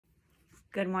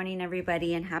Good morning,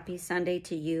 everybody, and happy Sunday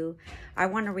to you. I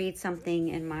want to read something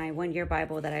in my one-year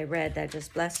Bible that I read that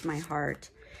just blessed my heart.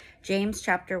 James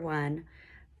chapter 1,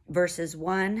 verses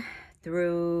 1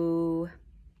 through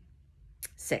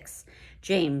 6.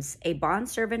 James, a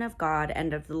bondservant of God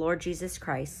and of the Lord Jesus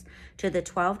Christ, to the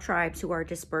 12 tribes who are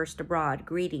dispersed abroad,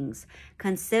 greetings.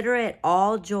 Consider it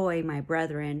all joy, my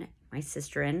brethren, my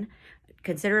sisterin.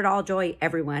 Consider it all joy,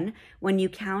 everyone, when you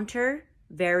counter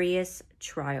various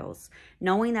trials,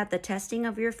 knowing that the testing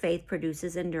of your faith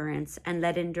produces endurance, and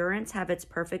let endurance have its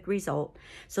perfect result,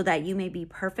 so that you may be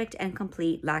perfect and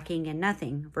complete, lacking in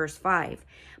nothing. Verse 5.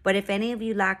 But if any of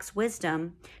you lacks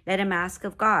wisdom, let him ask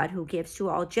of God, who gives to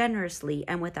all generously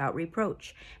and without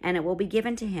reproach, and it will be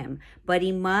given to him. But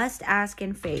he must ask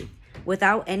in faith,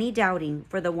 without any doubting,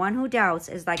 for the one who doubts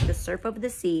is like the surf of the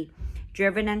sea,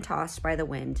 driven and tossed by the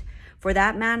wind. For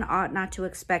that man ought not to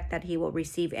expect that he will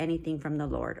receive anything from the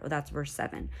Lord. Oh, that's verse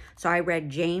 7. So I read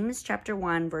James chapter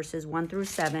 1, verses 1 through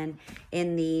 7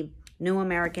 in the New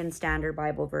American Standard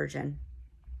Bible Version.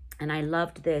 And I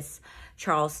loved this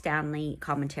Charles Stanley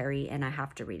commentary, and I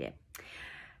have to read it.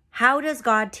 How does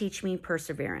God teach me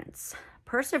perseverance?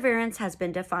 Perseverance has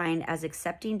been defined as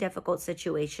accepting difficult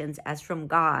situations as from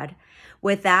God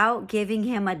without giving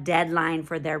him a deadline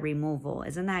for their removal.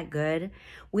 Isn't that good?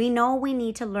 We know we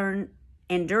need to learn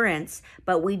endurance,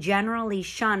 but we generally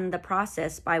shun the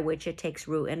process by which it takes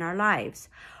root in our lives.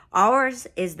 Ours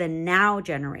is the now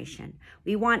generation.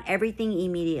 We want everything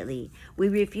immediately. We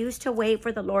refuse to wait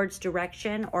for the Lord's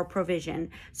direction or provision,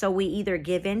 so we either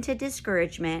give in to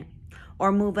discouragement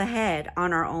or move ahead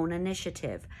on our own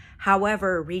initiative.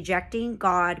 However, rejecting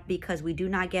God because we do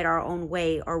not get our own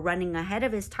way or running ahead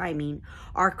of his timing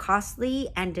are costly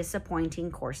and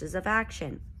disappointing courses of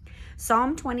action.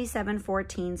 Psalm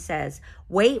 27:14 says,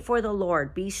 "Wait for the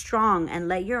Lord, be strong, and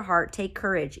let your heart take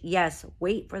courage." Yes,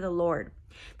 wait for the Lord.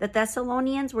 The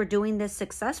Thessalonians were doing this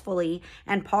successfully,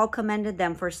 and Paul commended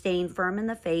them for staying firm in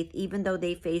the faith even though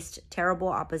they faced terrible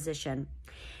opposition.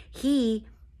 He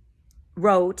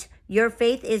wrote, "Your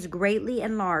faith is greatly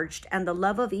enlarged, and the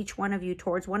love of each one of you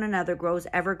towards one another grows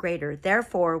ever greater.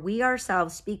 Therefore, we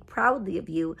ourselves speak proudly of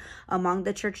you among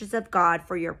the churches of God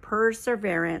for your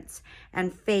perseverance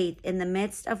and faith in the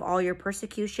midst of all your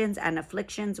persecutions and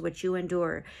afflictions which you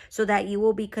endure, so that you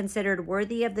will be considered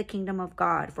worthy of the kingdom of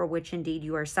God, for which indeed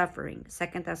you are suffering."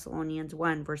 2 Thessalonians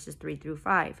 1, verses 3 through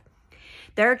 5.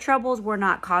 Their troubles were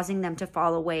not causing them to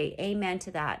fall away. Amen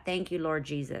to that. Thank you, Lord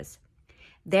Jesus.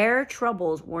 Their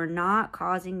troubles were not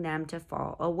causing them to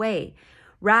fall away.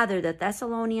 Rather, the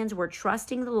Thessalonians were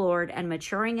trusting the Lord and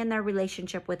maturing in their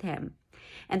relationship with him.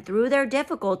 And through their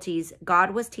difficulties,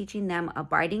 God was teaching them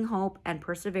abiding hope and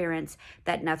perseverance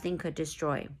that nothing could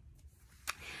destroy.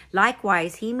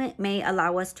 Likewise, he may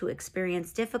allow us to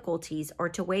experience difficulties or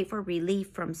to wait for relief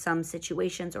from some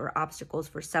situations or obstacles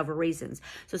for several reasons.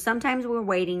 So sometimes we're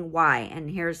waiting. Why?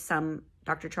 And here's some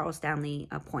Dr. Charles Stanley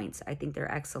points. I think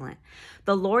they're excellent.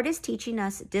 The Lord is teaching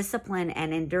us discipline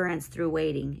and endurance through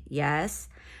waiting. Yes.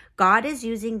 God is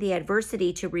using the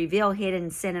adversity to reveal hidden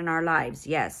sin in our lives.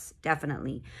 Yes,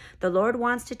 definitely. The Lord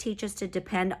wants to teach us to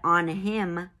depend on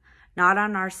him, not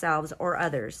on ourselves or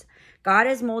others. God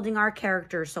is molding our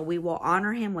character so we will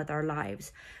honor him with our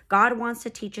lives. God wants to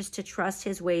teach us to trust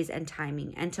his ways and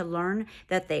timing and to learn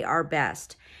that they are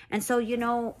best. And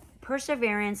so,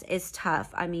 perseverance is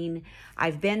tough. I mean,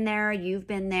 I've been there. You've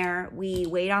been there. We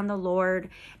wait on the Lord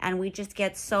and we just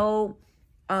get so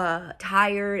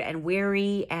tired and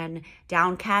weary and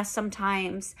downcast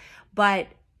sometimes. But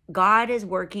God is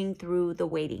working through the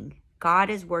waiting.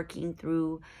 God is working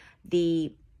through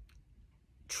the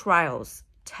trials,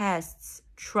 tests,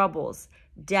 troubles,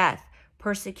 death,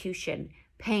 persecution,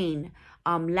 pain,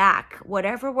 lack,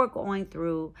 whatever we're going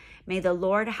through. May the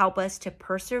Lord help us to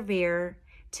persevere,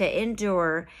 to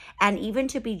endure, and even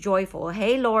to be joyful.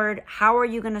 Hey, Lord, how are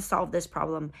you going to solve this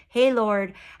problem? Hey,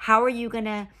 Lord, how are you going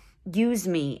to use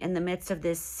me in the midst of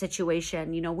this situation?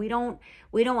 We don't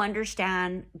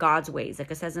understand God's ways.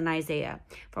 Like it says in Isaiah,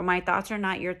 "For my thoughts are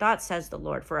not your thoughts, says the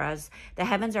Lord. For as the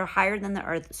heavens are higher than the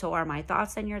earth, so are my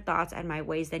thoughts than your thoughts, and my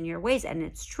ways than your ways." And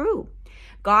it's true.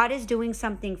 God is doing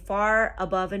something far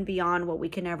above and beyond what we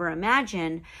can ever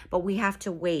imagine, but we have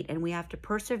to wait and we have to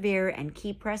persevere and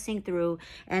keep pressing through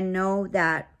and know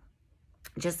that,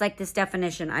 just like this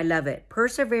definition, I love it.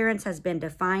 Perseverance has been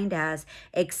defined as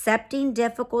accepting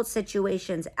difficult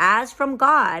situations as from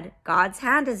God. God's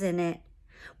hand is in it,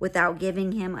 without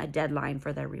giving him a deadline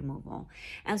for their removal.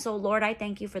 And so, Lord, I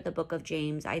thank you for the book of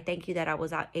James. I thank you that I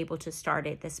was able to start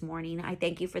it this morning. I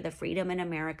thank you for the freedom in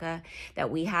America that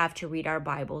we have to read our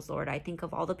Bibles, Lord. I think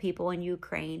of all the people in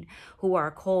Ukraine who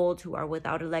are cold, who are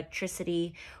without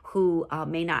electricity, who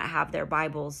may not have their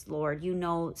Bibles, Lord. You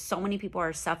know, so many people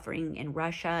are suffering in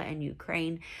Russia and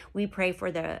Ukraine. We pray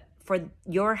for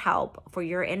your help, for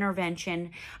your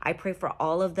intervention. I pray for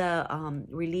all of the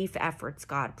relief efforts,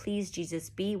 God. Please, Jesus,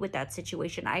 be with that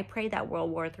situation. I pray that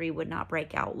World War III would not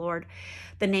break out, Lord.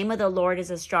 The name of the Lord is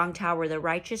a strong tower. The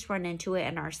righteous run into it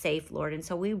and are safe, Lord. And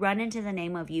so we run into the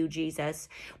name of you, Jesus.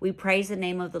 We praise the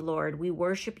name of the Lord. We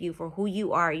worship you for who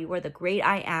you are. You are the great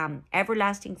I am,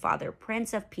 everlasting Father,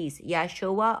 Prince of Peace,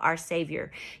 Yeshua, our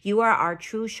Savior. You are our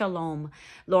true shalom,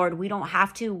 Lord. We don't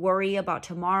have to worry about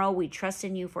tomorrow. We trust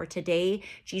in you for today.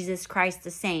 Jesus Christ the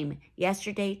same,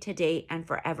 yesterday, today, and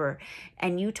forever.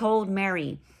 And you told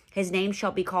Mary, his name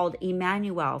shall be called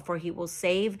Emmanuel, for he will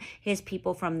save his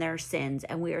people from their sins.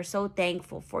 And we are so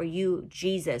thankful for you,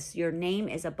 Jesus. Your name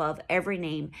is above every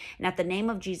name. And at the name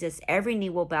of Jesus, every knee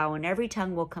will bow and every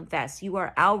tongue will confess. You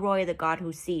are El Roi, the God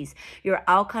who sees. You're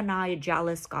Elkanah, a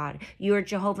jealous God. You are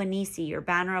Jehovah Nissi. Your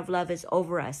banner of love is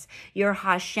over us. You're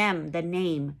Hashem, the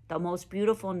name, the most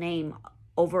beautiful name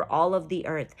over all of the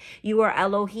earth. You are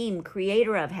Elohim,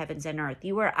 creator of heavens and earth.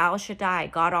 You are Al Shaddai,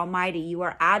 God Almighty. You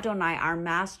are Adonai, our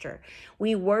master.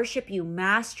 We worship you,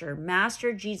 Master,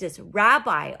 Master Jesus,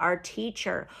 Rabbi, our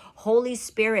teacher, Holy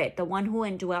Spirit, the one who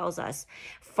indwells us.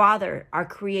 Father, our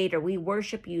creator, we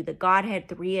worship you, the Godhead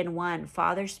 3 in 1,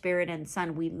 Father, Spirit, and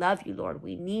Son. We love you, Lord.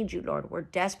 We need you, Lord. We're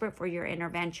desperate for your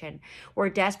intervention. We're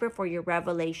desperate for your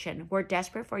revelation. We're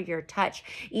desperate for your touch,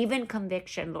 even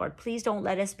conviction, Lord. Please don't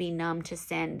let us be numb to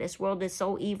sin. This world is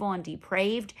so evil and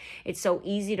depraved. It's so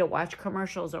easy to watch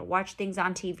commercials or watch things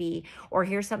on TV or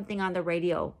hear something on the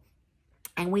radio,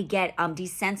 and we get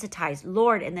desensitized.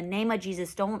 Lord, in the name of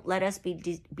Jesus, don't let us be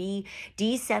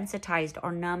desensitized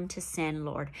or numb to sin,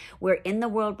 Lord. We're in the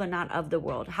world, but not of the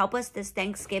world. Help us this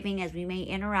Thanksgiving as we may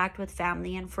interact with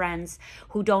family and friends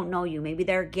who don't know you. Maybe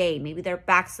they're gay, maybe they're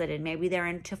backslidden, maybe they're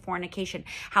into fornication.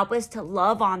 Help us to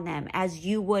love on them as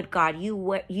you would, God.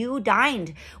 You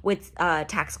dined with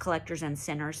tax collectors and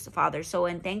sinners, Father. So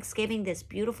in Thanksgiving, this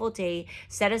beautiful day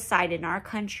set aside in our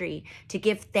country to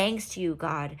give thanks to you,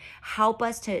 God, help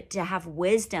us to have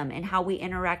wisdom in how we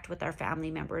interact with our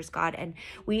family members, God. And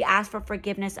we ask for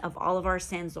forgiveness of all of our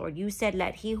sins, Lord. You said,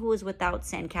 let he who is without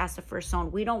sin cast the first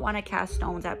stone. We don't want to cast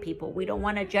stones at people. We don't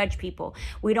want to judge people.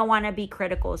 We don't want to be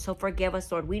critical. So forgive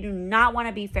us, Lord. We do not want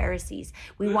to be Pharisees.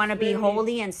 We want to be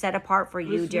holy and set apart for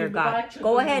you, dear God.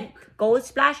 Go ahead. Go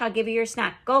splash. I'll give you your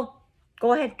snack. Go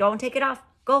ahead. Don't take it off.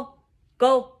 Go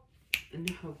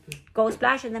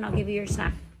splash, and then I'll give you your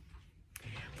snack.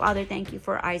 Father, thank you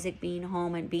for Isaac being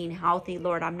home and being healthy,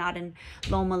 Lord. I'm not in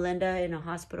Loma Linda in a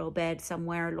hospital bed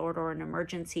somewhere, Lord, or an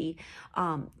emergency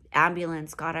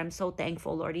ambulance, God. I'm so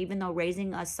thankful, Lord. Even though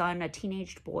raising a son, a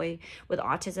teenage boy with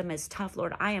autism is tough,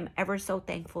 Lord, I am ever so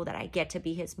thankful that I get to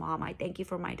be his mom. I thank you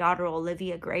for my daughter,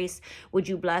 Olivia Grace. Would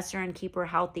you bless her and keep her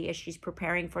healthy as she's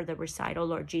preparing for the recital,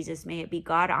 Lord Jesus? May it be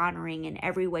God-honoring in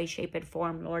every way, shape, and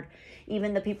form, Lord.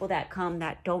 Even the people that come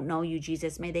that don't know you,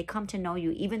 Jesus, may they come to know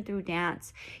you even through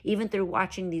dance, even through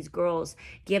watching these girls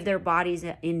give their bodies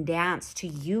in dance to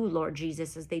you, Lord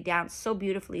Jesus, as they dance so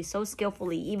beautifully, so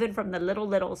skillfully, even from the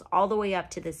littles all the way up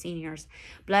to the seniors.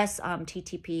 Bless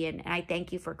TTP, and I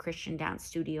thank you for Christian dance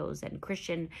studios and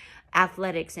Christian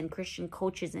athletics and Christian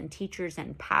coaches and teachers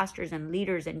and pastors and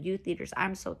leaders and youth leaders.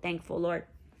 I'm so thankful, Lord.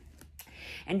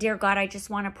 And dear God, I just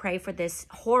want to pray for this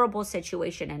horrible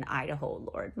situation in Idaho,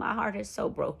 Lord. My heart is so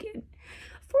broken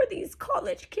for these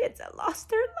college kids that lost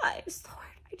their lives, Lord.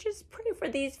 I just pray for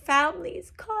these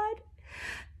families, God.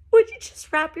 Would you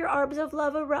just wrap your arms of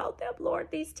love around them, Lord?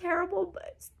 These terrible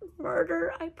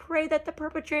murder. I pray that the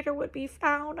perpetrator would be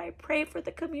found. I pray for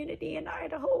the community in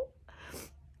Idaho.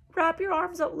 Wrap your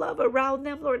arms of love around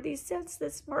them, Lord. These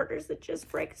senseless murders, it just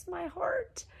breaks my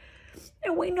heart.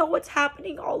 And we know what's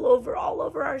happening all over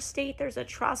our state. There's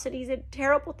atrocities and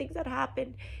terrible things that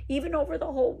happen, even over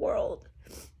the whole world.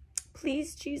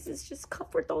 Please, Jesus, just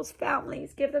comfort those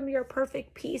families. Give them your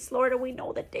perfect peace, Lord. And we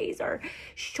know the days are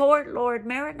short, Lord.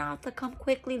 Maranatha, come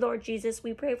quickly, Lord Jesus.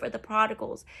 We pray for the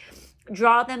prodigals.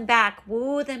 Draw them back.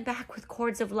 Woo them back with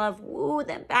cords of love. Woo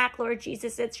them back, Lord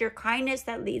Jesus. It's your kindness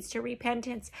that leads to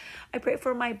repentance. I pray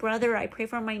for my brother. I pray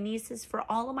for my nieces, for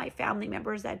all of my family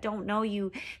members that don't know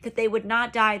you, that they would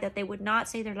not die, that they would not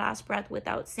say their last breath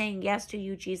without saying yes to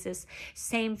you, Jesus.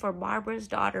 Same for Barbara's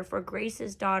daughter, for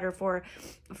Grace's daughter, for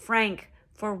Frank,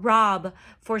 for Rob,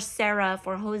 for Sarah,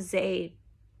 for Jose,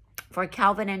 for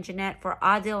Calvin and Jeanette, for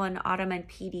Adil and Autumn and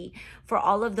Petey, for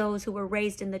all of those who were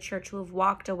raised in the church who have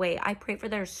walked away. I pray for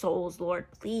their souls, Lord,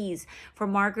 please. For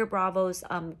Margaret Bravo's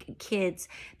kids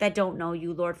that don't know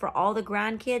you, Lord, for all the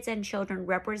grandkids and children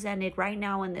represented right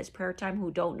now in this prayer time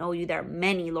who don't know you. There are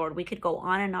many, Lord. We could go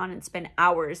on and spend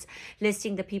hours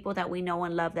listing the people that we know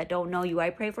and love that don't know you. I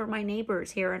pray for my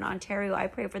neighbors here in Ontario. I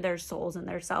pray for their souls and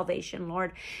their salvation,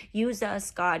 Lord. Use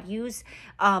us, God. Use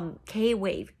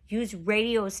K-Wave. Use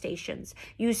radio stations,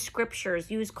 use scriptures,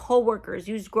 use co-workers,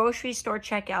 use grocery store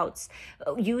checkouts,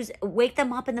 wake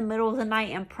them up in the middle of the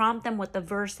night and prompt them with the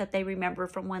verse that they remember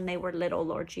from when they were little,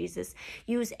 Lord Jesus.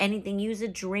 Use anything, use a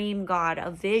dream, God,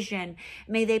 a vision.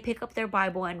 May they pick up their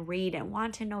Bible and read and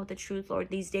want to know the truth, Lord.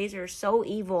 These days are so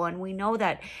evil and we know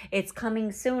that it's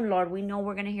coming soon, Lord. We know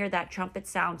we're going to hear that trumpet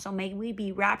sound. So may we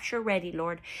be rapture ready,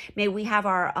 Lord. May we have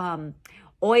our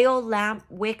oil lamp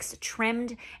wicks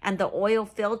trimmed and the oil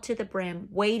filled to the brim,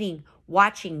 waiting,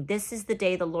 watching. This is the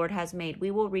day the Lord has made.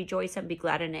 We will rejoice and be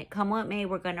glad in it. Come what may,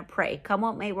 we're going to pray. Come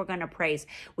what may, we're going to praise.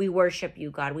 We worship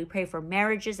you, God. We pray for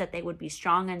marriages, that they would be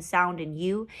strong and sound in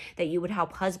you, that you would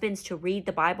help husbands to read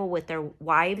the Bible with their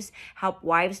wives, help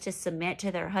wives to submit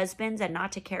to their husbands and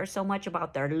not to care so much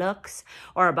about their looks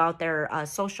or about their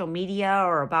social media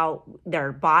or about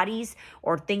their bodies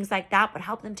or things like that, but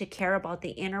help them to care about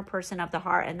the inner person of the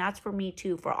heart. And that's for me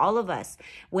too, for all of us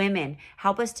women.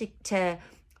 Help us to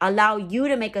allow you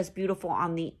to make us beautiful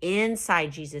on the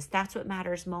inside, Jesus. That's what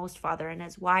matters most, Father. And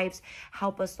as wives,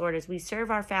 help us, Lord, as we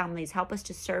serve our families, help us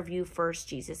to serve you first,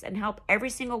 Jesus. And help every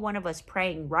single one of us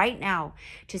praying right now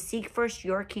to seek first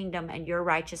your kingdom and your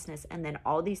righteousness. And then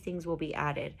all these things will be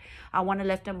added. I want to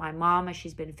lift up my mom as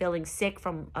she's been feeling sick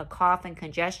from a cough and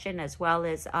congestion, as well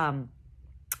as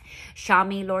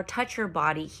Shami, Lord, touch her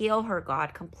body, heal her,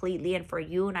 God, completely. And for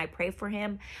you, and I pray for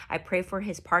him. I pray for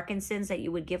his Parkinson's, that you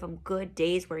would give him good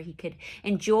days where he could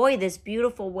enjoy this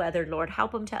beautiful weather, Lord.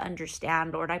 Help him to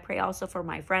understand, Lord. I pray also for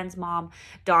my friend's mom,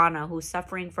 Donna, who's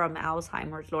suffering from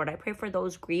Alzheimer's, Lord. I pray for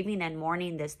those grieving and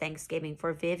mourning this Thanksgiving,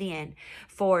 for Vivian,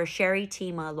 for Sherry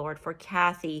Tima, Lord, for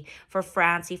Kathy, for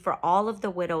Francie, for all of the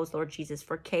widows, Lord Jesus,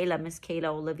 for Kayla, Miss Kayla,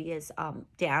 Olivia's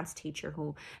dance teacher,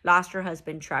 who lost her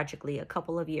husband tragically a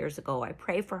couple of years ago. I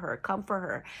pray for her. Comfort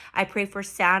her. I pray for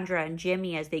Sandra and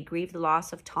Jimmy as they grieve the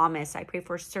loss of Thomas. I pray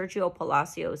for Sergio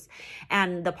Palacios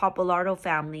and the Populardo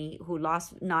family who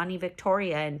lost Nani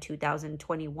Victoria in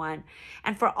 2021.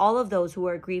 And for all of those who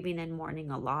are grieving and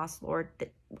mourning a loss, Lord, the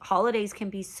holidays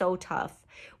can be so tough.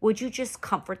 Would you just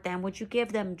comfort them? Would you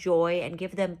give them joy and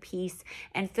give them peace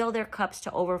and fill their cups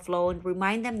to overflow and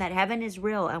remind them that heaven is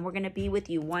real and we're going to be with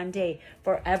you one day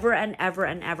forever and ever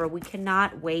and ever. We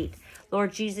cannot wait.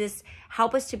 Lord Jesus,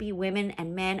 help us to be women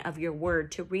and men of your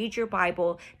word, to read your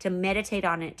Bible, to meditate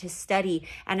on it, to study.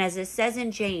 And as it says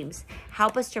in James,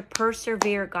 help us to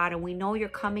persevere, God, and we know you're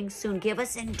coming soon. Give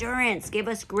us endurance, give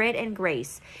us grit and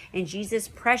grace. In Jesus'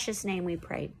 precious name we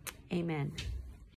pray. Amen.